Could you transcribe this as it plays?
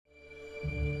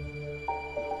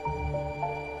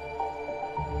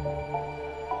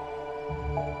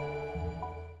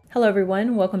Hello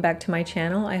everyone, welcome back to my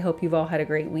channel. I hope you've all had a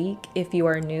great week. If you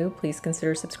are new, please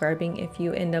consider subscribing if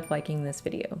you end up liking this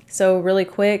video. So really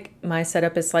quick, my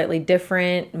setup is slightly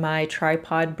different. My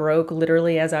tripod broke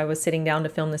literally as I was sitting down to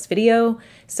film this video.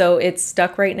 So it's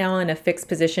stuck right now in a fixed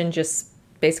position, just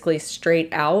basically straight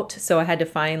out. So I had to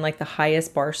find like the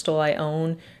highest bar stool I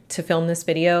own to film this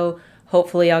video.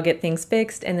 Hopefully I'll get things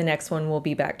fixed and the next one will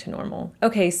be back to normal.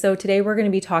 Okay, so today we're going to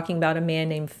be talking about a man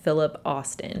named Phillip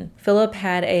Austin. Phillip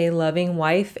had a loving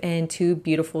wife and two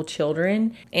beautiful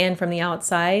children, and from the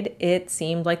outside, it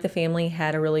seemed like the family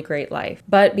had a really great life.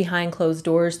 But behind closed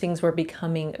doors, things were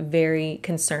becoming very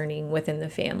concerning within the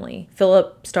family.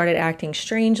 Phillip started acting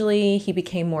strangely, he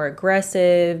became more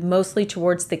aggressive, mostly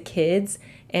towards the kids,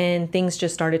 and things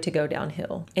just started to go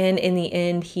downhill. And in the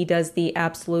end, he does the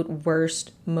absolute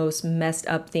worst, most messed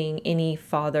up thing any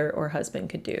father or husband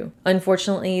could do.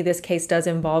 Unfortunately, this case does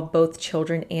involve both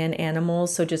children and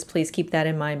animals, so just please keep that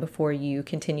in mind before you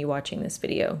continue watching this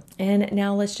video. And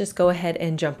now let's just go ahead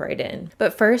and jump right in.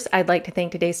 But first, I'd like to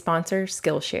thank today's sponsor,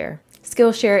 Skillshare.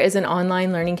 Skillshare is an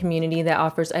online learning community that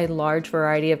offers a large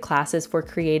variety of classes for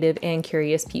creative and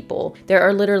curious people. There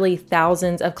are literally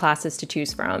thousands of classes to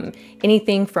choose from,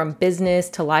 anything from business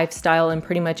to lifestyle and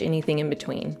pretty much anything in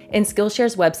between. And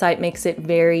Skillshare's website makes it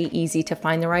very easy to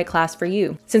find the right class for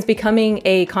you. Since becoming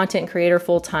a content creator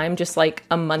full-time just like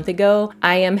a month ago,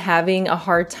 I am having a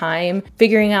hard time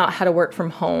figuring out how to work from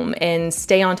home and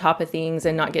stay on top of things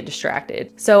and not get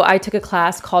distracted. So I took a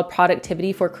class called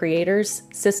Productivity for Creators,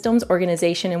 Systems,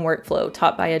 Organization and Workflow,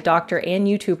 taught by a doctor and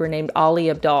YouTuber named Ali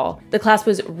Abdal. The class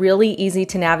was really easy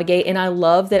to navigate, and I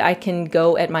love that I can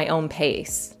go at my own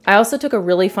pace. I also took a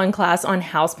really fun class on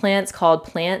houseplants called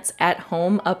Plants at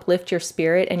Home Uplift Your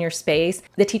Spirit and Your Space.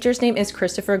 The teacher's name is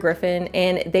Christopher Griffin,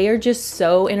 and they are just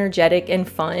so energetic and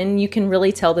fun. You can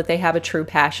really tell that they have a true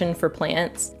passion for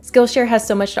plants. Skillshare has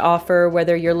so much to offer,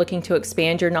 whether you're looking to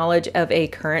expand your knowledge of a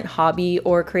current hobby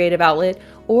or creative outlet,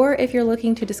 or if you're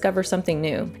looking to discover something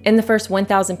new. And the first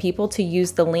 1,000 people to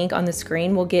use the link on the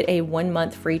screen will get a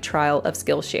 1-month free trial of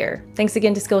Skillshare. Thanks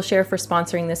again to Skillshare for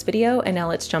sponsoring this video, and now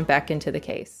let's jump back into the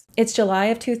case. It's July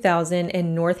of 2000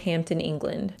 in Northampton,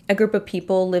 England. A group of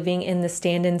people living in the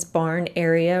Standens Barn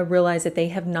area realize that they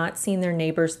have not seen their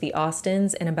neighbors, the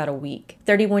Austins, in about a week.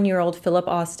 31-year-old Phillip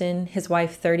Austin, his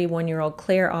wife 31-year-old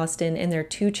Claire Austin, and their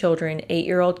two children,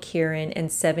 8-year-old Keiren and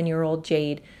 7-year-old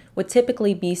Jade, would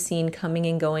typically be seen coming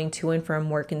and going to and from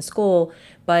work and school,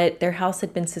 but their house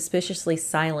had been suspiciously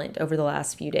silent over the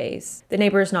last few days. The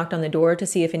neighbors knocked on the door to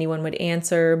see if anyone would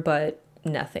answer, but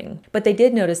nothing. But they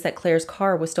did notice that Claire's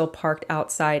car was still parked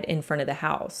outside in front of the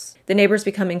house. The neighbors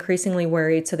become increasingly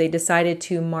worried, so they decided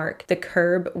to mark the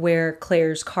curb where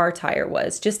Claire's car tire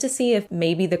was, just to see if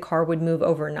maybe the car would move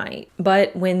overnight.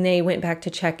 But when they went back to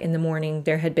check in the morning,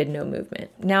 there had been no movement.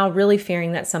 Now, really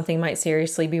fearing that something might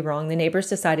seriously be wrong, the neighbors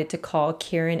decided to call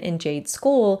Keiren and Jade's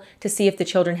school to see if the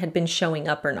children had been showing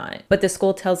up or not. But the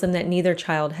school tells them that neither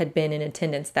child had been in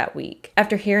attendance that week.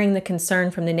 After hearing the concern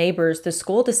from the neighbors, the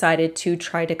school decided to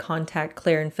try to contact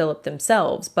Claire and Phillip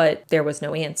themselves, but there was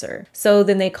no answer. So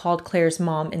then they called Claire's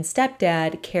mom and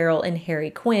stepdad, Carol and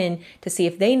Harry Quinn, to see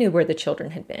if they knew where the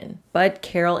children had been. But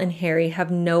Carol and Harry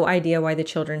have no idea why the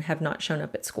children have not shown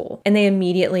up at school, and they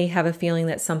immediately have a feeling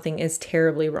that something is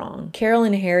terribly wrong. Carol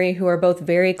and Harry, who are both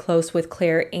very close with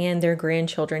Claire and their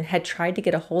grandchildren, had tried to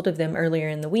get a hold of them earlier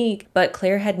in the week, but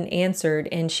Claire hadn't answered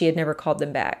and she had never called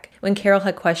them back. When Carol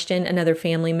had questioned another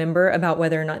family member about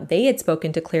whether or not they had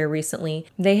spoken to Claire recently,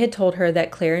 they had told her that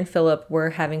Claire and Phillip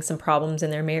were having some problems in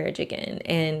their marriage again,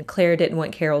 and Claire didn't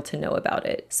want Carol to know about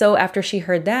it. So after she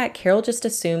heard that, Carol just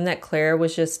assumed that Claire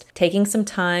was just taking some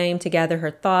time to gather her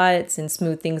thoughts and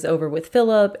smooth things over with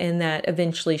Phillip, and that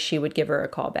eventually she would give her a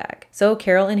call back. So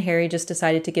Carol and Harry just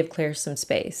decided to give Claire some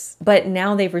space. But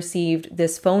now they've received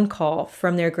this phone call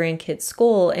from their grandkids'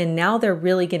 school, and now they're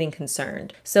really getting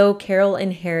concerned. So Carol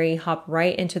and Harry hop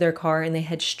right into their car and they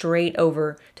head straight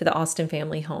over to the Austin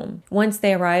family home. Once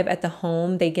they arrive at the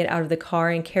home, they get out of the car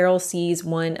and Carol sees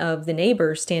one of the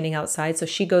neighbors standing outside, so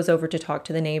she goes over to talk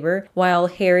to the neighbor, while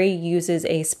Harry uses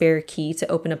a spare key to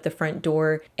open up the front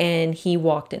door and he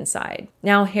walked inside.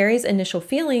 Now, Harry's initial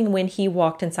feeling when he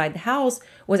walked inside the house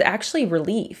was actually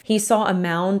relief. He saw a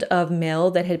mound of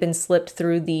mail that had been slipped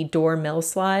through the door mail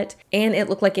slot, and it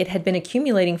looked like it had been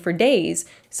accumulating for days.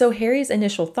 So Harry's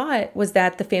initial thought was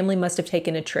that the family must have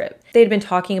taken a trip. They'd been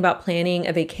talking about planning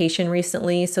a vacation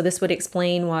recently, so this would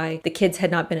explain why the kids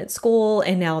had not been at school,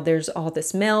 and now there's all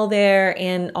this mail there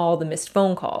and all the missed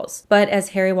phone calls. But as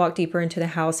Harry walked deeper into the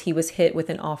house, he was hit with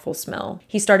an awful smell.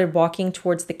 He started walking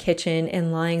towards the kitchen,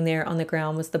 and lying there on the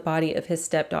ground was the body of his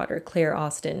stepdaughter, Claire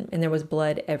Austin, and there was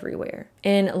blood everywhere.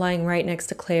 And lying right next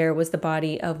to Claire was the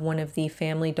body of one of the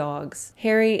family dogs.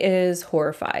 Harry is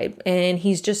horrified, and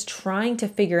he's just trying to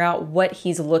figure out what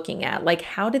he's looking at. Like,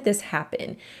 how did this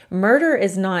happen? Murder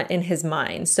is not in his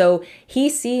mind. So he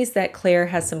sees that Claire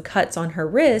has some cuts on her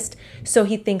wrist, so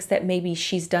he thinks that maybe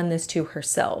she's done this to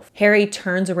herself. Harry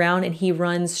turns around and he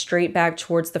runs straight back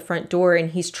towards the front door,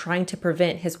 and he's trying to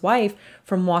prevent his wife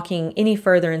from walking any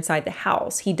further inside the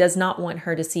house. He does not want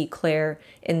her to see Claire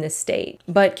in this state.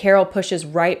 But Carol pushes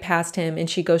right past him, and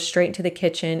she goes straight to the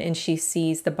kitchen, and she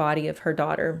sees the body of her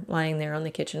daughter lying there on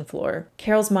the kitchen floor.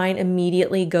 Carol's mind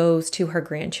immediately goes to her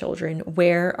grandchildren.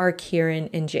 Where are Keiren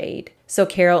and Jade? So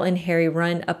Carol and Harry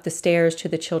run up the stairs to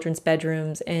the children's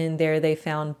bedrooms, and there they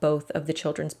found both of the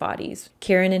children's bodies.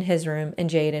 Keiren in his room and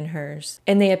Jade in hers.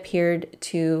 And they appeared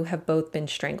to have both been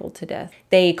strangled to death.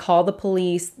 They call the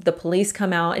police. The police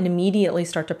come out and immediately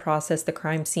start to process the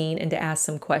crime scene and to ask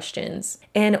some questions.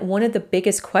 And one of the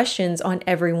biggest questions on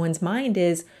everyone's mind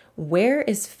is, where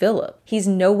is Phillip? He's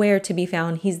nowhere to be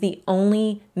found. He's the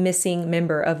only missing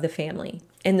member of the family.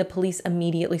 And the police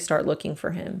immediately start looking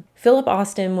for him. Phillip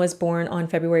Austin was born on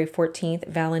February 14th,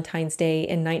 Valentine's Day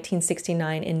in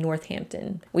 1969 in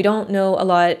Northampton. We don't know a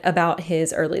lot about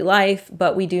his early life,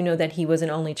 but we do know that he was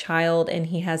an only child, and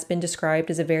he has been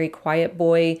described as a very quiet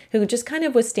boy who just kind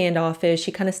of was standoffish.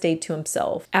 He kind of stayed to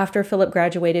himself. After Phillip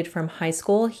graduated from high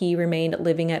school, he remained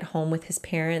living at home with his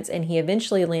parents, and he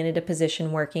eventually landed a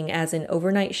position working as an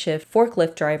overnight shift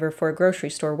forklift driver for a grocery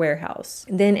store warehouse.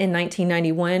 Then in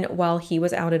 1991, while he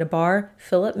was out at a bar,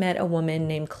 Phillip met a woman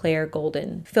named Claire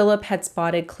Golden. Phillip had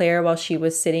spotted Claire while she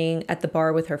was sitting at the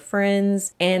bar with her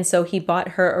friends, and so he bought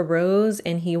her a rose,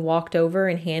 and he walked over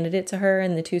and handed it to her,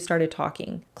 and the two started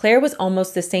talking. Claire was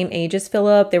almost the same age as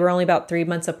Phillip. They were only about 3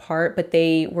 months apart, but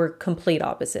they were complete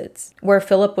opposites. Where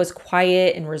Phillip was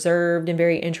quiet and reserved and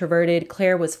very introverted,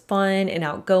 Claire was fun and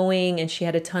outgoing, and she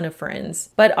had a ton of friends.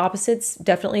 But opposites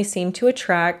definitely seemed to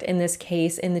attract in this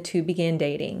case, and the two began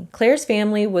dating. Claire's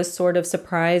family was sort of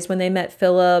surprised when they met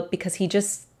Phillip because he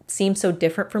just seemed so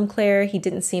different from Claire. He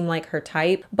didn't seem like her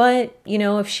type, but you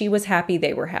know, if she was happy,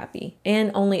 they were happy.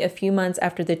 And only a few months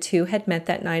after the two had met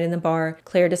that night in the bar,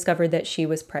 Claire discovered that she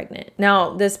was pregnant.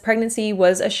 Now, this pregnancy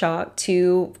was a shock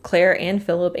to Claire and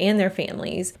Phillip and their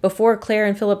families. Before Claire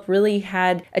and Phillip really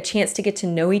had a chance to get to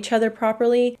know each other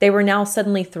properly, they were now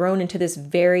suddenly thrown into this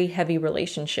very heavy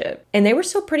relationship. And they were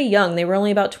still pretty young. They were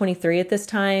only about 23 at this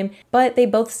time, but they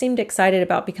both seemed excited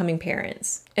about becoming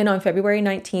parents. And on February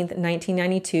 19th,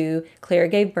 1992, Claire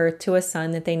gave birth to a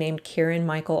son that they named Keiren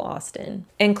Michael Austin.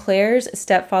 And Claire's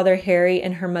stepfather, Harry,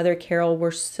 and her mother, Carol,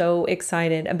 were so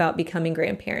excited about becoming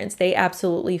grandparents. They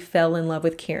absolutely fell in love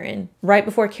with Keiren. Right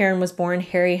before Keiren was born,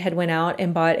 Harry had went out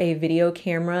and bought a video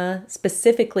camera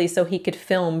specifically so he could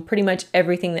film pretty much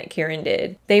everything that Keiren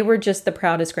did. They were just the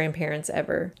proudest grandparents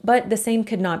ever. But the same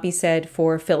could not be said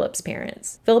for Phillip's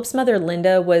parents. Phillip's mother,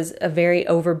 Linda, was a very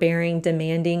overbearing,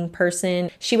 demanding person.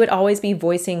 She would always be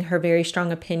voicing her very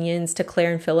strong opinions to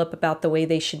Claire and Phillip about the way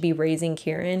they should be raising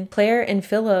Keiren. Claire and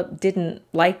Phillip didn't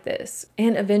like this.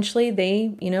 And eventually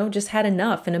they, just had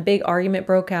enough, and a big argument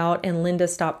broke out, and Linda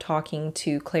stopped talking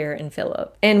to Claire and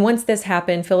Phillip. And once this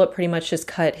happened, Phillip pretty much just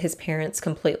cut his parents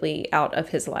completely out of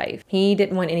his life. He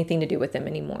didn't want anything to do with them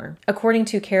anymore. According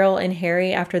to Carol and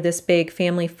Harry, after this big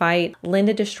family fight,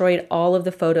 Linda destroyed all of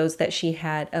the photos that she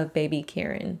had of baby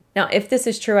Keiren. Now, if this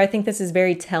is true, I think this is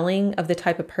very telling of the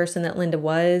type of person that Linda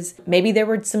was. Maybe there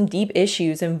were some deep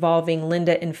issues involving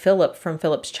Linda and Phillip from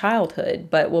Phillip's childhood,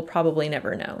 but we'll probably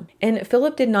never know. And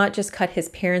Phillip did not just cut his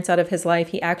parents out of his life,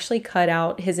 he actually cut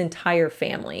out his entire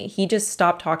family. He just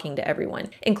stopped talking to everyone,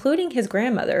 including his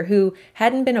grandmother, who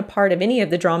hadn't been a part of any of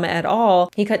the drama at all.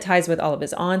 He cut ties with all of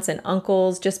his aunts and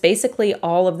uncles. Just basically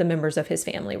all of the members of his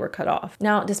family were cut off.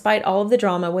 Now, despite all of the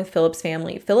drama with Phillip's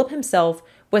family, Phillip himself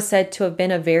was said to have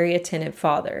been a very attentive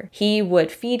father. He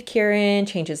would feed Keiren,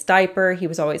 change his diaper, he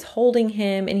was always holding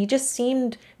him, and he just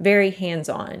seemed very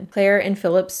hands-on. Claire and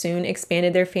Phillip soon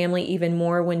expanded their family even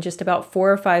more when just about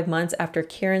 4 or 5 months after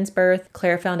Keiren's birth,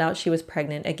 Claire found out she was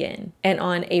pregnant again. And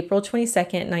on April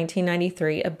 22nd,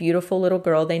 1993, a beautiful little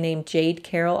girl they named Jade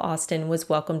Carol Austin was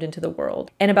welcomed into the world.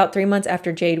 And about 3 months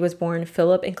after Jade was born,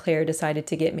 Phillip and Claire decided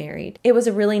to get married. It was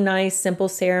a really nice, simple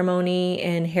ceremony,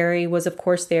 and Harry was of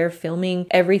course there filming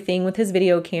everything with his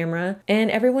video camera,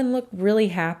 and everyone looked really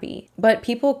happy. But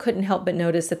people couldn't help but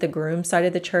notice that the groom's side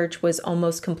of the church was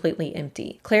almost completely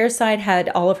empty. Claire's side had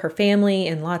all of her family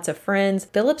and lots of friends.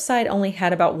 Phillip's side only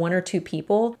had about 1 or 2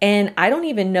 people, and I don't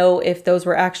even know if those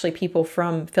were actually people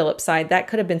from Phillip's side. That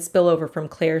could have been spillover from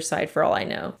Claire's side for all I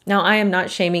know. Now, I am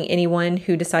not shaming anyone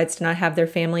who decides to not have their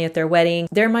family at their wedding.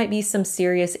 There might be some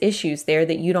serious issues there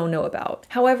that you don't know about.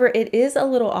 However, it is a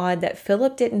little odd that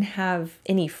Phillip didn't have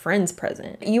any friends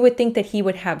present. You would think that he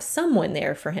would have someone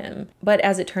there for him, but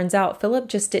as it turns out, Phillip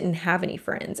just didn't have any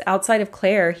friends. Outside of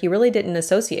Claire, he really didn't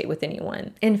associate with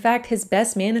anyone. In fact, his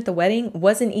best man at the wedding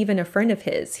wasn't even a friend of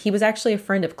his. He was actually a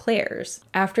friend of Claire's.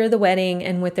 After the wedding,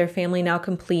 and with their family now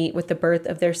complete with the birth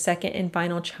of their second and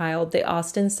final child, the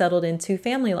Austins settled into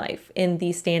family life in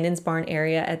the Stand-ins Barn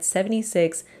area at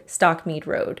 76 Stockmead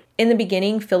Road. In the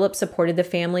beginning, Phillip supported the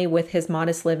family with his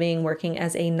modest living, working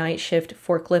as a night shift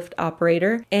forklift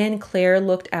operator, and Claire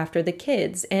looked after the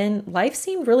kids, and life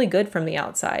seemed really good from the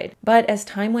outside. But as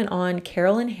time went on,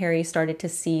 Carol and Harry started to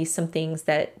see some things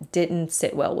that didn't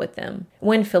sit well with them.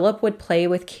 When Phillip would play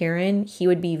with Keiren, he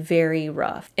would be very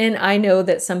rough. And I know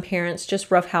that some parents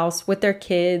just roughhouse with their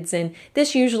kids, and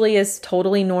this usually is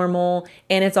totally normal,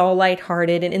 and it's all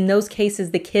lighthearted, and in those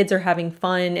cases, the kids are having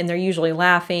fun, and they're usually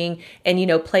laughing and, you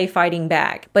know, play fighting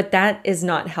back. But that is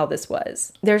not how this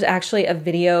was. There's actually a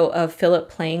video of Phillip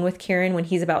playing with Keiren when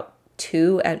he's about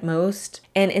 2 at most.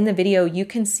 And in the video, you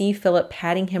can see Phillip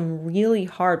patting him really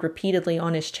hard repeatedly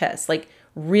on his chest, like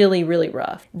really, really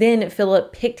rough. Then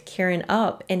Phillip picked Keiren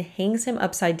up and hangs him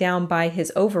upside down by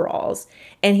his overalls.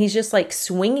 And he's just like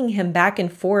swinging him back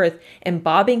and forth and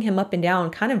bobbing him up and down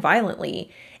kind of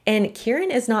violently. And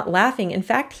Keiren is not laughing. In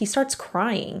fact, he starts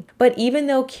crying. But even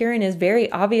though Keiren is very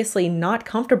obviously not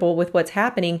comfortable with what's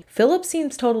happening, Phillip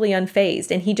seems totally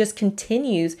unfazed, and he just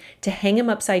continues to hang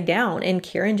him upside down, and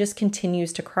Keiren just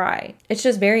continues to cry. It's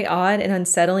just very odd and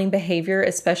unsettling behavior,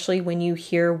 especially when you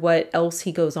hear what else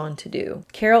he goes on to do.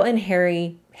 Carol and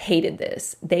Harry hated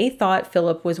this. They thought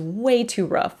Phillip was way too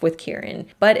rough with Keiren,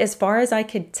 but as far as I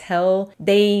could tell,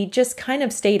 they just kind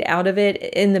of stayed out of it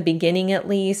in the beginning at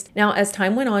least. Now, as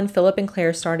time went on, Phillip and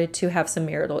Claire started to have some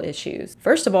marital issues.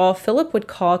 First of all, Phillip would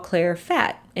call Claire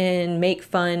fat and make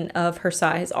fun of her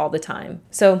size all the time.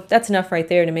 So that's enough right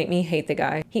there to make me hate the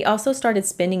guy. He also started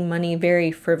spending money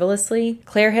very frivolously.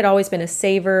 Claire had always been a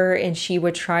saver, and she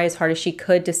would try as hard as she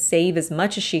could to save as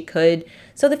much as she could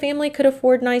so the family could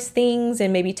afford nice things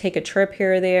and maybe take a trip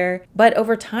here or there. But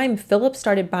over time, Phillip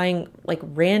started buying like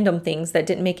random things that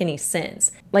didn't make any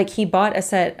sense. Like he bought a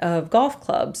set of golf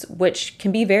clubs, which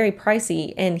can be very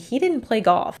pricey, and he didn't play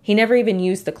golf. He never even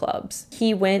used the clubs.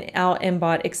 He went out and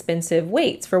bought expensive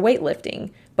weights for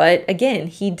weightlifting. But again,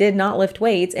 he did not lift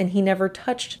weights, and he never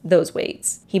touched those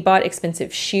weights. He bought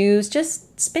expensive shoes, just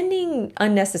spending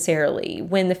unnecessarily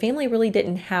when the family really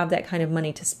didn't have that kind of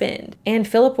money to spend. And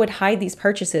Phillip would hide these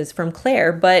purchases from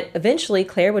Claire, but eventually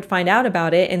Claire would find out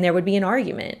about it and there would be an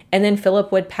argument. And then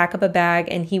Phillip would pack up a bag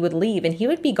and he would leave, and he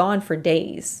would be gone for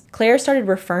days. Claire started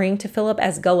referring to Phillip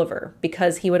as Gulliver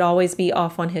because he would always be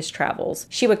off on his travels.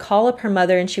 She would call up her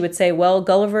mother and she would say, well,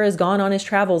 Gulliver is gone on his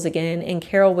travels again, and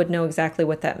Carol would know exactly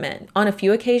what that meant. On a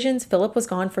few occasions, Phillip was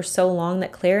gone for so long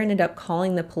that Claire ended up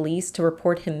calling the police to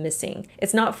report him missing.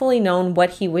 It's not fully known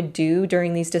what he would do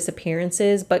during these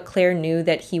disappearances, but Claire knew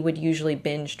that he would usually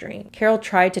binge drink. Carol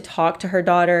tried to talk to her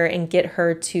daughter and get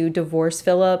her to divorce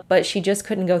Phillip, but she just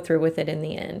couldn't go through with it in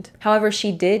the end. However,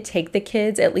 she did take the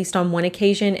kids, at least on one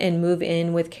occasion, and move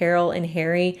in with Carol and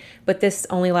Harry, but this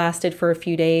only lasted for a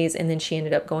few days, and then she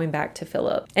ended up going back to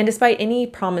Phillip. And despite any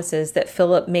promises that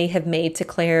Phillip may have made to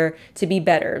Claire to be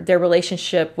better, their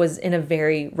relationship was in a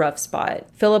very rough spot.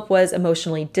 Phillip was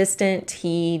emotionally distant.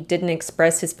 He didn't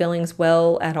express his feelings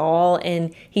well at all,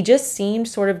 and he just seemed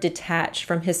sort of detached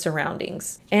from his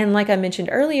surroundings. And like I mentioned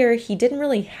earlier, he didn't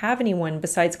really have anyone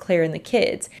besides Claire and the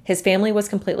kids. His family was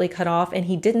completely cut off, and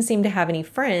he didn't seem to have any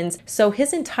friends, so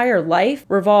his entire life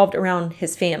revolved around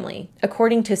his family.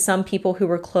 According to some people who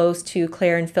were close to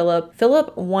Claire and Phillip,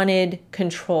 Phillip wanted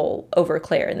control over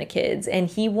Claire and the kids, and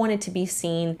he wanted to be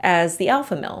seen as the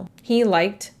alpha male. He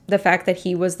liked the fact that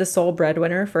he was the sole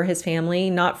breadwinner for his family,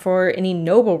 not for any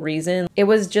noble reason. It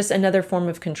was just another form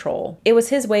of control. It was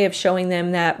his way of showing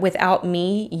them that without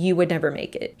me, you would never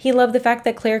make it. He loved the fact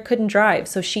that Claire couldn't drive,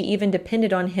 so she even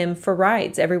depended on him for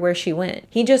rides everywhere she went.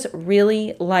 He just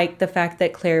really liked the fact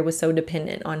that Claire was so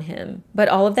dependent on him. But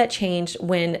all of that changed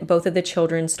when both of the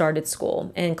children started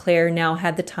school, and Claire now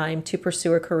had the time to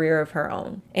pursue a career of her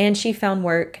own. And she found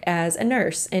work as a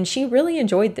nurse, and she really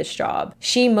enjoyed this job.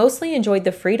 She mostly enjoyed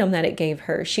the freedom freedom that it gave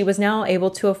her. She was now able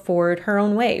to afford her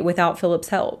own way without Phillip's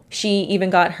help. She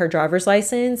even got her driver's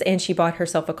license and she bought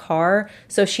herself a car,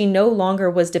 so she no longer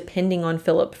was depending on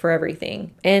Phillip for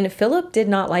everything. And Phillip did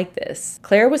not like this.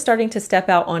 Claire was starting to step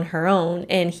out on her own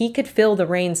and he could feel the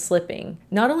reins slipping.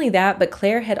 Not only that, but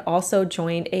Claire had also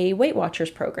joined a Weight Watchers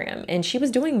program and she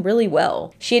was doing really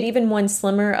well. She had even won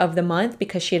Slimmer of the Month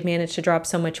because she had managed to drop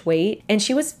so much weight, and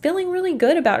she was feeling really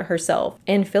good about herself.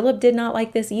 And Phillip did not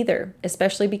like this either,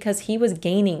 especially because he was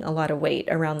gaining a lot of weight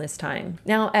around this time.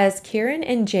 Now, as Keiren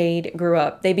and Jade grew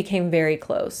up, they became very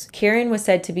close. Keiren was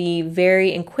said to be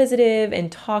very inquisitive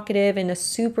and talkative and a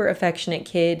super affectionate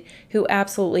kid who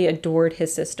absolutely adored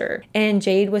his sister. And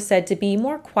Jade was said to be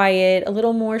more quiet, a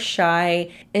little more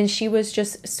shy, and she was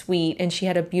just sweet and she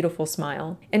had a beautiful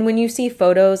smile. And when you see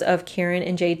photos of Keiren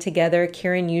and Jade together,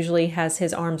 Keiren usually has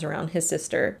his arms around his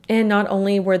sister. And not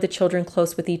only were the children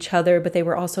close with each other, but they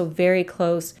were also very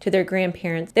close to their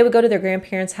grandparents. They would go to their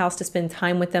grandparents' house to spend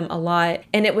time with them a lot.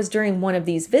 And it was during one of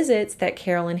these visits that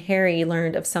Carol and Harry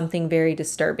learned of something very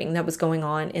disturbing that was going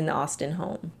on in the Austin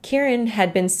home. Keiren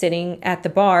had been sitting at the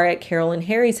bar at Carol and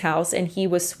Harry's house and he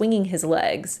was swinging his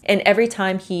legs. And every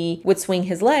time he would swing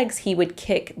his legs, he would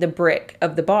kick the brick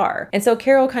of the bar. And so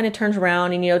Carol kind of turns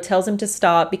around and, tells him to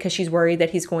stop because she's worried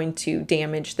that he's going to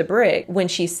damage the brick. When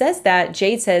she says that,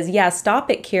 Jade says, "Yeah, stop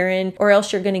it, Keiren, or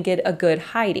else you're going to get a good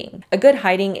hiding." A good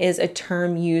hiding is a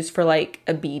term used for like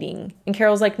a beating. And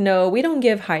Carol's like, "No, we don't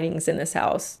give hidings in this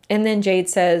house." And then Jade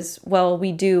says, "Well,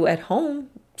 we do at home.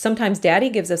 Sometimes Daddy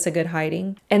gives us a good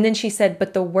hiding." And then she said,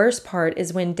 "But the worst part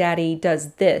is when Daddy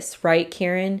does this, right,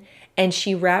 Keiren?" And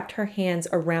she wrapped her hands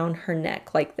around her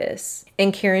neck like this.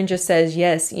 And Keiren just says,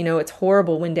 "Yes, it's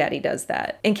horrible when Daddy does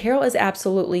that." And Carol is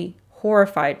absolutely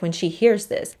horrified when she hears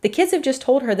this. The kids have just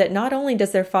told her that not only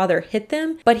does their father hit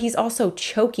them, but he's also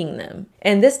choking them.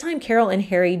 And this time Carol and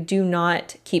Harry do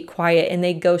not keep quiet and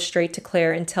they go straight to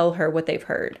Claire and tell her what they've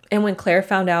heard. And when Claire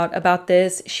found out about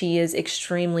this, she is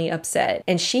extremely upset.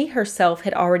 And she herself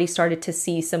had already started to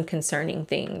see some concerning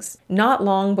things. Not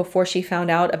long before she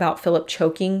found out about Phillip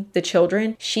choking the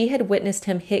children, she had witnessed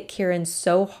him hit Keiren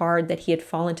so hard that he had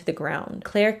fallen to the ground.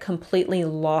 Claire completely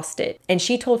lost it. And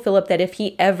she told Phillip that if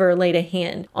he ever laid a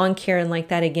hand on Keiren like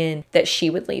that again, that she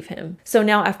would leave him. So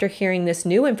now after hearing this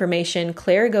new information,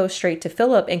 Claire goes straight to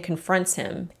Phillip and confronts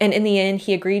him. And in the end,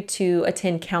 he agreed to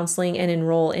attend counseling and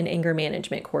enroll in anger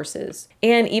management courses.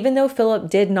 And even though Phillip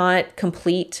did not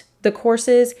complete the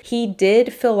courses, he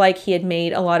did feel like he had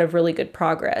made a lot of really good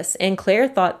progress, and Claire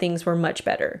thought things were much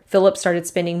better. Phillip started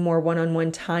spending more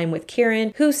one-on-one time with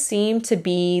Keiren, who seemed to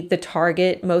be the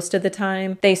target most of the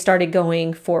time. They started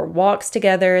going for walks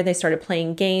together, they started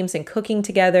playing games and cooking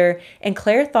together, and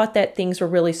Claire thought that things were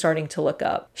really starting to look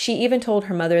up. She even told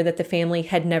her mother that the family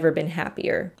had never been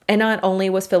happier. And not only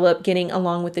was Phillip getting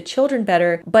along with the children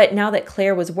better, but now that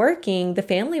Claire was working, the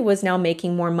family was now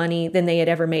making more money than they had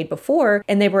ever made before,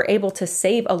 and they were able to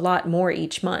save a lot more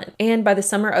each month. And by the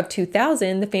summer of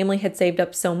 2000, the family had saved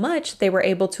up so much they were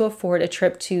able to afford a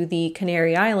trip to the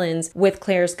Canary Islands with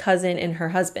Claire's cousin and her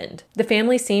husband. The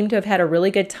family seemed to have had a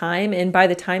really good time, and by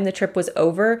the time the trip was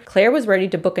over, Claire was ready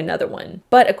to book another one.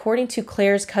 But according to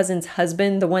Claire's cousin's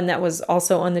husband, the one that was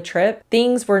also on the trip,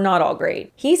 things were not all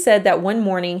great. He said that one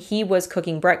morning he was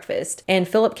cooking breakfast and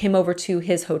Phillip came over to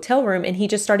his hotel room and he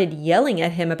just started yelling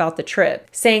at him about the trip,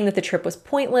 saying that the trip was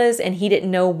pointless and he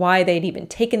didn't know why they'd even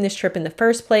taken this trip in the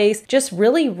first place, just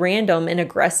really random and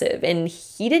aggressive, and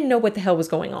he didn't know what the hell was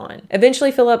going on.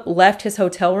 Eventually, Phillip left his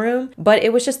hotel room, but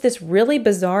it was just this really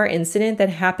bizarre incident that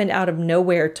happened out of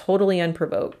nowhere, totally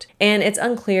unprovoked. And it's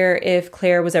unclear if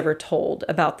Claire was ever told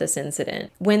about this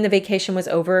incident. When the vacation was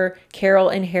over, Carol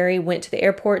and Harry went to the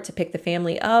airport to pick the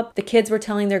family up. The kids were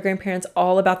telling their grandparents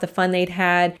all about the fun they'd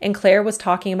had, and Claire was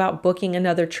talking about booking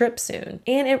another trip soon.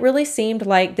 And it really seemed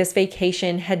like this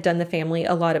vacation had done the family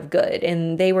a lot of good,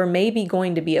 and they were maybe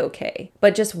going to be okay.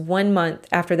 But just 1 month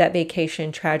after that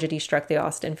vacation, tragedy struck the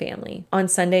Austin family. On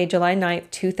Sunday, July 9th,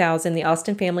 2000, the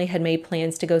Austin family had made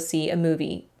plans to go see a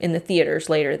movie in the theaters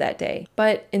later that day.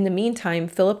 But in the meantime,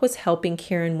 Phillip was helping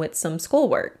Keiren with some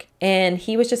schoolwork, and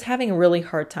he was just having a really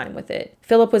hard time with it.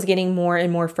 Phillip was getting more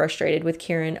and more frustrated with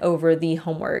Keiren over the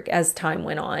homework as time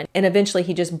went on, and eventually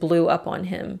he just blew up on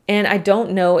him. And I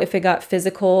don't know if it got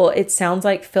physical. It sounds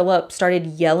like Phillip started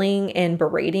yelling and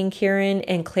berating Keiren,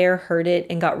 and Claire heard it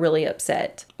and got really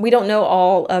upset. We don't know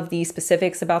all of the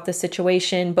specifics about the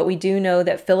situation, but we do know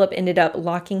that Phillip ended up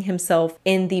locking himself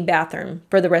in the bathroom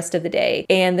for the rest of the day,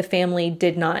 and the family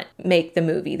did not make the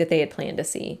movie that they had planned to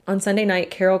see. On Sunday night,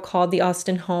 Carol called the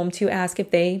Austin home to ask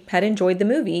if they had enjoyed the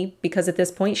movie, because at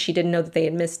this point she didn't know that they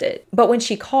had missed it. But when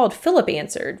she called, Phillip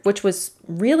answered, which was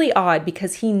really odd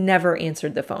because he never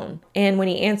answered the phone. And when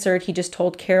he answered, he just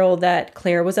told Carol that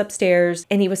Claire was upstairs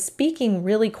and he was speaking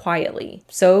really quietly.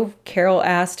 So Carol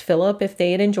asked Phillip if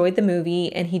they had enjoyed the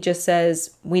movie, and he just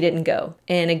says, "We didn't go."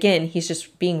 And again, he's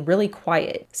just being really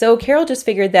quiet. So Carol just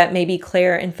figured that maybe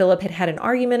Claire and Phillip had an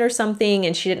argument or something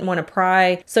and she didn't want to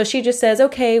pry. So she just says,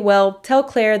 "Okay, well, tell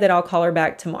Claire that I'll call her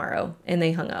back tomorrow." And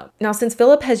they hung up. Now, since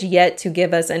Phillip has yet to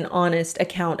give us an honest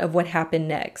account of what happened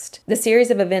next, the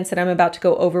series of events that I'm about to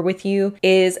go over with you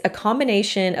is a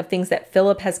combination of things that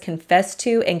Phillip has confessed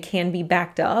to and can be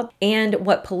backed up, and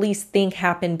what police think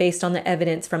happened based on the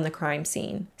evidence from the crime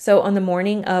scene. So on the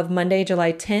morning of Monday,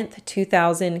 July 10th,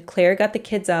 2000, Claire got the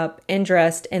kids up and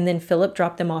dressed, and then Phillip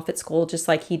dropped them off at school just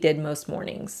like he did most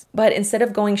mornings. But instead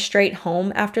of going straight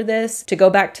home after this to go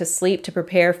back to sleep to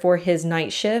prepare for his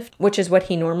night shift, which is what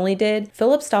he normally did,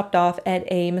 Phillip stopped off at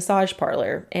a massage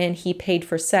parlor and he paid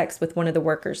for sex with one of the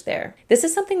workers there. This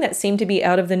is something that seemed to be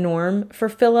out of the norm for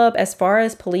Phillip. As far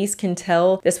as police can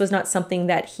tell, this was not something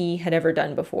that he had ever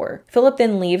done before. Phillip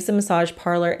then leaves the massage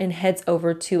parlor and heads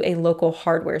over to a local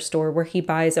hardware store where he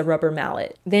buys a rubber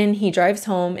mallet. Then he drives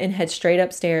home and heads straight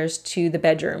upstairs to the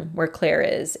bedroom where Claire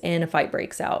is, and a fight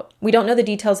breaks out. We don't know the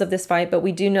details of this fight, but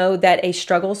we do know that a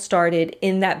struggle started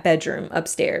in that bedroom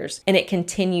upstairs and it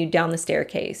continued down the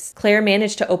staircase. Claire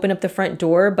managed to open up the front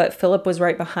door, but Phillip was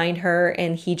right behind her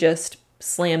and he just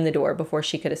slammed the door before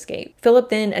she could escape. Phillip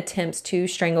then attempts to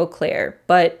strangle Claire,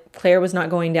 but Claire was not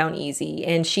going down easy,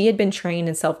 and she had been trained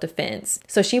in self-defense,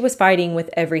 so she was fighting with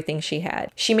everything she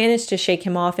had. She managed to shake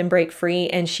him off and break free,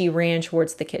 and she ran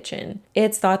towards the kitchen.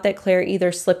 It's thought that Claire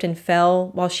either slipped and fell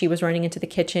while she was running into the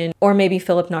kitchen, or maybe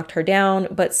Phillip knocked her down,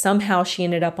 but somehow she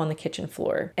ended up on the kitchen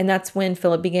floor. And that's when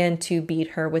Phillip began to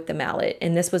beat her with the mallet,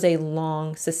 and this was a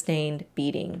long, sustained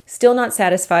beating. Still not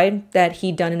satisfied that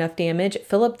he'd done enough damage,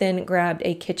 Phillip then grabbed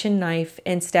a kitchen knife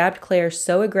and stabbed Claire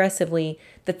so aggressively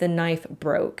that the knife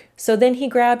broke. So then he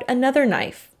grabbed another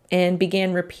knife and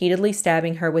began repeatedly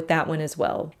stabbing her with that one as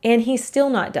well. And he's still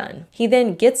not done. He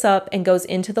then gets up and goes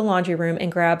into the laundry room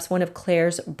and grabs one of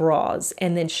Claire's bras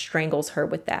and then strangles her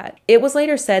with that. It was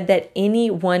later said that any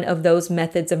one of those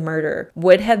methods of murder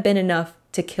would have been enough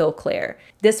to kill Claire.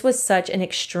 This was such an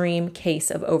extreme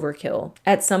case of overkill.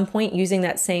 At some point, using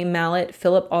that same mallet,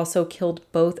 Phillip also killed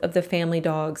both of the family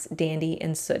dogs, Dandy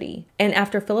and Sooty. And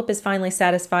after Phillip is finally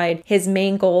satisfied, his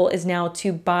main goal is now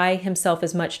to buy himself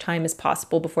as much time as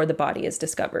possible before the body is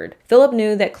discovered. Phillip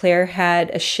knew that Claire had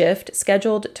a shift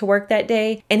scheduled to work that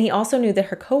day, and he also knew that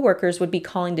her coworkers would be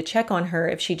calling to check on her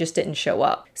if she just didn't show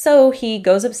up. So he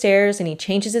goes upstairs and he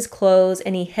changes his clothes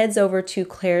and he heads over to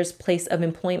Claire's place of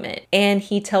employment. And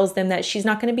he tells them that she's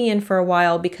not going to be in for a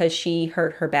while because she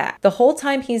hurt her back. The whole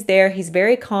time he's there, he's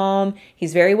very calm,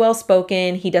 he's very well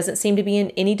spoken, he doesn't seem to be in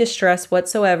any distress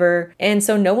whatsoever, and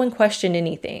so no one questioned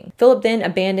anything. Phillip then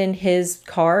abandoned his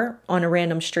car on a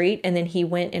random street, and then he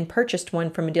went and purchased one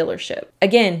from a dealership.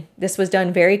 Again, this was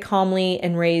done very calmly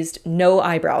and raised no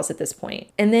eyebrows at this point.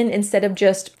 And then instead of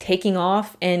just taking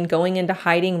off and going into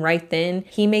hiding right then,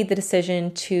 he made the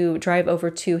decision to drive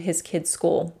over to his kids'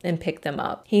 school and pick them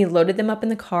up. He loaded them up in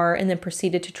the car and then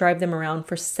proceeded to drive them around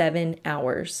for 7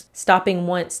 hours, stopping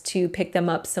once to pick them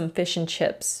up some fish and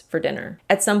chips for dinner.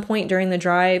 At some point during the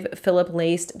drive, Phillip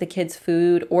laced the kids'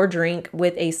 food or drink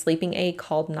with a sleeping aid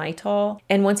called Nitol,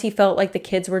 and once he felt like the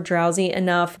kids were drowsy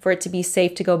enough for it to be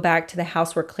safe to go back to the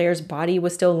house where Claire's body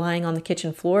was still lying on the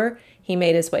kitchen floor, he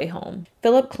made his way home.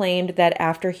 Phillip claimed that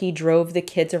after he drove the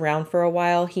kids around for a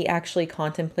while, he actually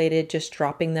contemplated just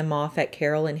dropping them off at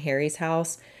Carol and Harry's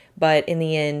house, but in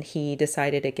the end, he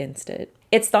decided against it.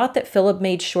 It's thought that Phillip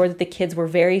made sure that the kids were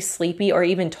very sleepy or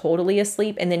even totally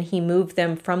asleep, and then he moved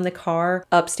them from the car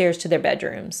upstairs to their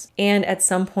bedrooms. And at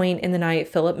some point in the night,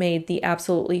 Phillip made the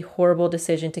absolutely horrible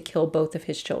decision to kill both of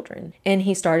his children. And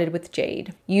he started with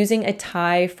Jade. Using a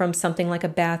tie from something like a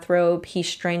bathrobe, he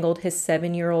strangled his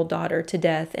 7-year-old daughter to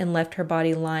death and left her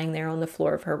body lying there on the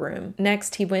floor of her room.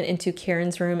 Next, he went into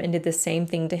Keiren's room and did the same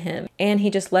thing to him. And he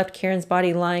just left Keiren's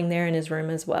body lying there in his room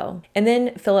as well. And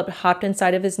then Phillip hopped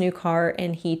inside of his new car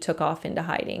and he took off into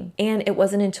hiding. And it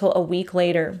wasn't until a week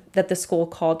later that the school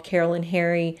called Carol and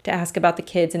Harry to ask about the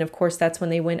kids, and of course that's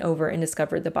when they went over and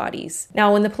discovered the bodies.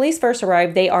 Now, when the police first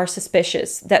arrived, they are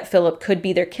suspicious that Phillip could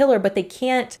be their killer, but they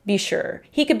can't be sure.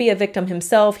 He could be a victim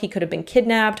himself, he could have been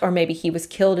kidnapped, or maybe he was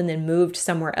killed and then moved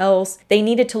somewhere else. They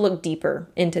needed to look deeper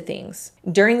into things.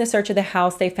 During the search of the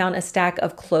house, they found a stack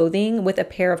of clothing with a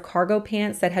pair of cargo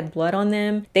pants that had blood on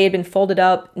them. They had been folded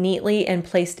up neatly and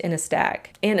placed in a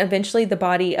stack. And eventually the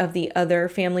body of the other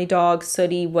family dog,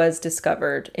 Sooty, was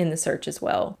discovered in the search as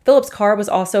well. Phillip's car was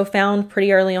also found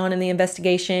pretty early on in the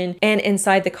investigation, and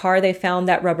inside the car they found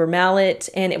that rubber mallet,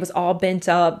 and it was all bent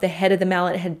up. The head of the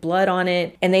mallet had blood on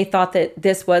it, and they thought that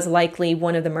this was likely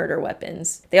one of the murder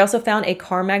weapons. They also found a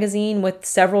car magazine with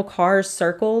several cars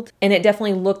circled, and it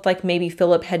definitely looked like maybe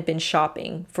Phillip had been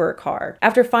shopping for a car.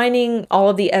 After finding all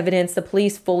of the evidence, the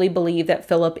police fully believe that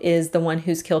Phillip is the one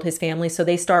who's killed his family, so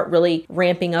they start really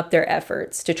ramping up their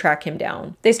efforts to track him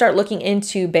down. They start looking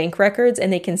into bank records,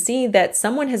 and they can see that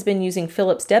someone has been using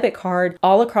Phillip's debit card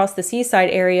all across the seaside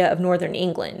area of northern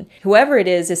England. Whoever it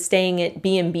is staying at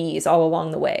B&Bs all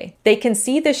along the way. They can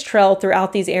see this trail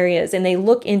throughout these areas, and they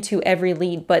look into every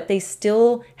lead, but they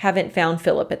still haven't found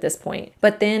Phillip at this point.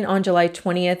 But then on July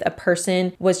 20th, a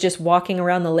person was just walking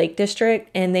around the Lake District,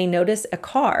 and they notice a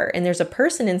car, and there's a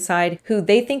person inside who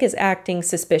they think is acting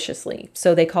suspiciously,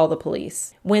 so they call the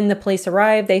police. When the police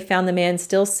arrive, they found the man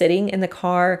still sitting in the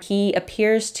car. He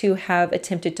appears to have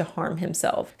attempted to harm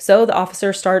himself. So the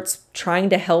officer starts trying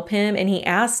to help him, and he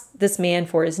asks this man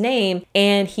for his name,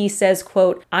 and he says,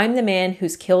 quote, "I'm the man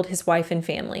who's killed his wife and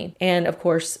family." And of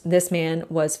course, this man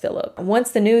was Phillip.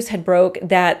 Once the news had broke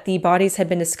that the bodies had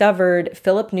been discovered,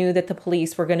 Phillip knew that the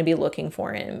police were going to be looking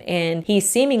for him, and he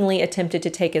seemingly attempted to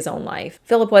take his own life.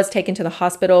 Phillip was taken to the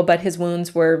hospital, but his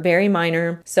wounds were very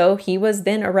minor, so he was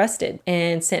then arrested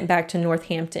and sent back to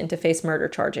Northampton to face murder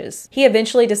charges. He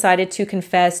eventually decided to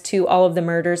confess to all of the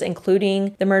murders,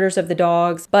 including the murders of the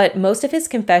dogs, but most of his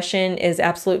confession is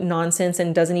absolute nonsense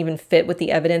and doesn't even fit with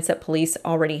the evidence that police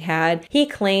already had. He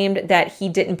claimed that he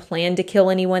didn't plan to kill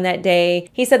anyone that day.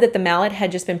 He said that the mallet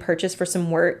had just been purchased for some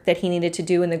work that he needed to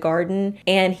do in the garden,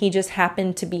 and he just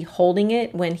happened to be holding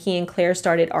it when he and Claire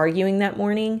started arguing that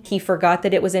morning. He forgot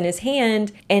that it was in his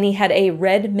hand, and he had a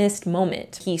red mist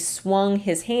moment. He swung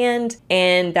his hand,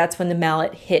 and that's when the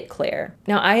mallet hit Claire.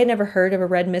 Now, I had never heard of a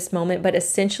red mist moment, but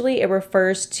essentially it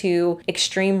refers to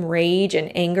extreme rage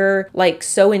and anger, like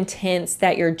so intense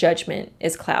that your judgment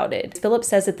is clouded. Phillip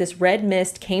says that this red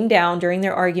mist came down during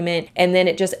their argument, and then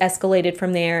it just escalated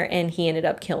from there, and he ended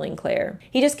up killing Claire.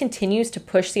 He just continues to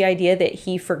push the idea that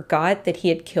he forgot that he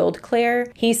had killed Claire.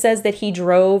 He says that he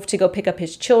drove to go pick up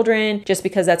his children just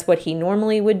because that's what he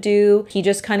normally would do. He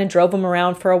just kind of drove them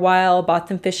around for a while, bought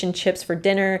them fish and chips for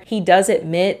dinner. He does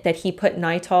admit that he put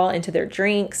Nitol into their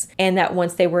drinks, and that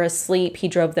once they were asleep, he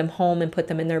drove them home and put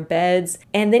them in their beds.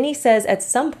 And then he says at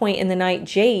some point in the night,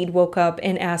 Jade woke up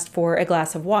and asked for a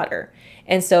glass of water.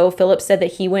 And so Phillip said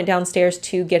that he went downstairs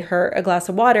to get her a glass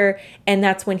of water, and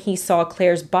that's when he saw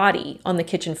Claire's body on the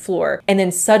kitchen floor. And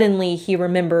then suddenly he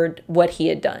remembered what he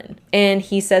had done. And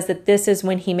he says that this is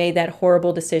when he made that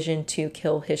horrible decision to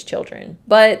kill his children.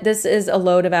 But this is a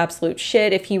load of absolute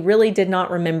shit. If he really did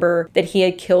not remember that he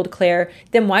had killed Claire,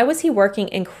 then why was he working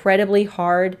incredibly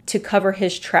hard to cover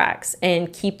his tracks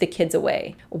and keep the kids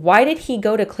away? Why did he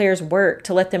go to Claire's work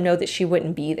to let them know that she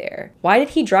wouldn't be there? Why did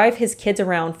he drive his kids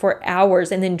around for hours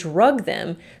and then drug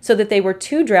them so that they were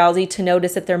too drowsy to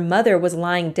notice that their mother was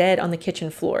lying dead on the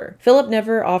kitchen floor? Phillip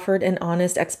never offered an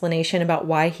honest explanation about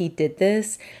why he did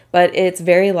this, but it's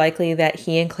very likely that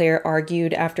he and Claire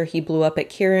argued after he blew up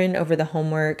at Keiren over the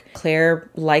homework.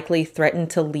 Claire likely threatened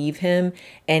to leave him,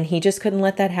 and he just couldn't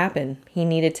let that happen. He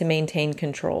needed to maintain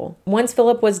control. Once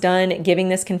Phillip was done giving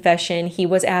this confession, he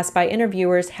was asked by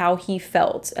interviewers how he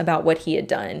felt about what he had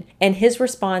done, and his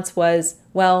response was,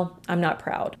 "Well, I'm not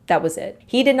proud." That was it.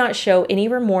 He did not show any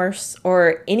remorse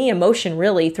or any emotion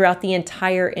really throughout the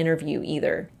entire interview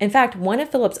either. In fact, one of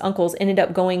Phillip's uncles ended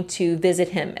up going to visit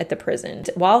him at the prison.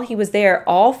 While he was there,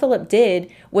 all Phillip did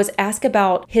was ask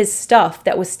about his stuff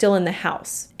that was still in the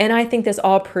house. And I think this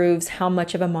all proves how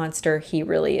much of a monster he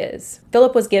really is.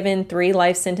 Phillip was given 3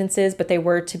 life sentences, but they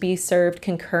were to be served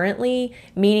concurrently,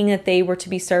 meaning that they were to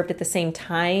be served at the same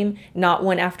time, not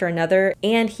one after another.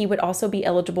 And he would also be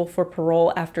eligible for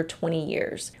parole after 20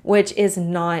 years, which is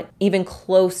not even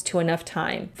close to enough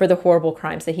time for the horrible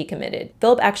crimes that he committed.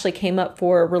 Phillip actually came up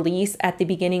for release at the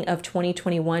beginning of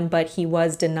 2021, but he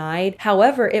was denied.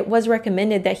 However, it was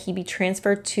recommended that he be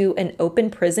transferred to an open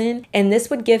prison, and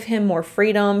this would give him more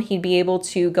freedom. He'd be able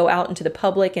to go out into the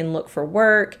public and look for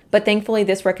work. But thankfully,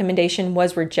 this recommendation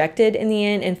was rejected in the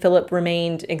end, and Phillip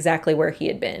remained exactly where he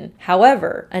had been.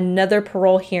 However, another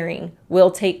parole hearing will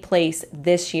take place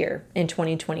this year in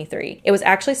 2023. It was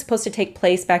actually supposed to take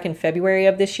place back in February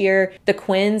of this year. The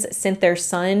Quinns sent their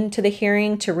son to the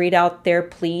hearing to read out their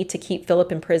plea to keep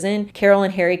Phillip in prison. Carol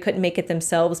and Harry couldn't make it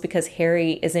themselves because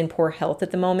Harry is in poor health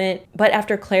at the moment. But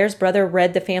after Claire's brother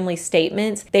read the family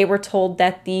statements, they were told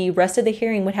that the rest of the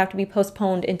hearing would have to be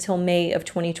postponed until May of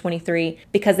 2023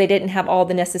 because they didn't have all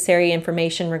the necessary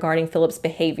information regarding Phillip's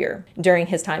behavior during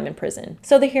his time in prison.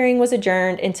 So the hearing was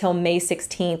adjourned until May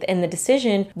 16th, and the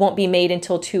decision won't be made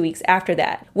until 2 weeks after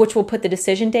that, which will put the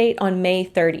decision date on May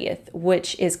 30th,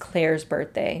 which is Claire's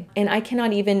birthday. And I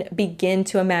cannot even begin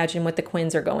to imagine what the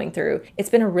Quinns are going through. It's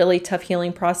been a really tough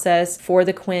healing process for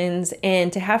the Quinns,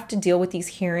 and to have to deal with these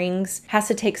hearings has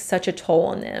to take such a toll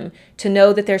on them. To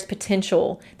know that there's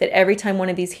potential that every time one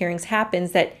of these hearings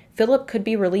happens that Phillip could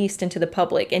be released into the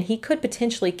public and he could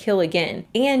potentially kill again.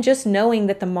 And just knowing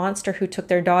that the monster who took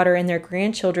their daughter and their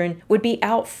grandchildren would be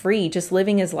out free, just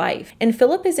living his life. And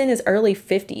Phillip is in his early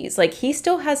 50s. Like, he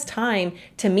still has time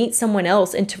to meet someone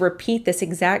else and to repeat this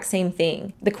exact same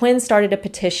thing. The Quinns started a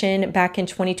petition back in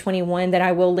 2021 that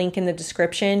I will link in the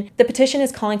description. The petition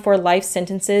is calling for life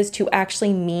sentences to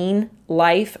actually mean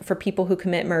life for people who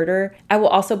commit murder. I will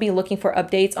also be looking for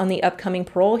updates on the upcoming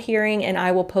parole hearing, and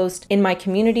I will post in my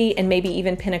community and maybe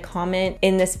even pin a comment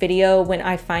in this video when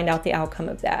I find out the outcome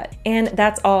of that. And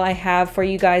that's all I have for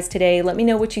you guys today. Let me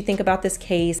know what you think about this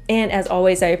case. And as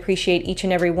always, I appreciate each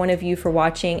and every one of you for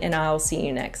watching, and I'll see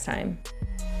you next time.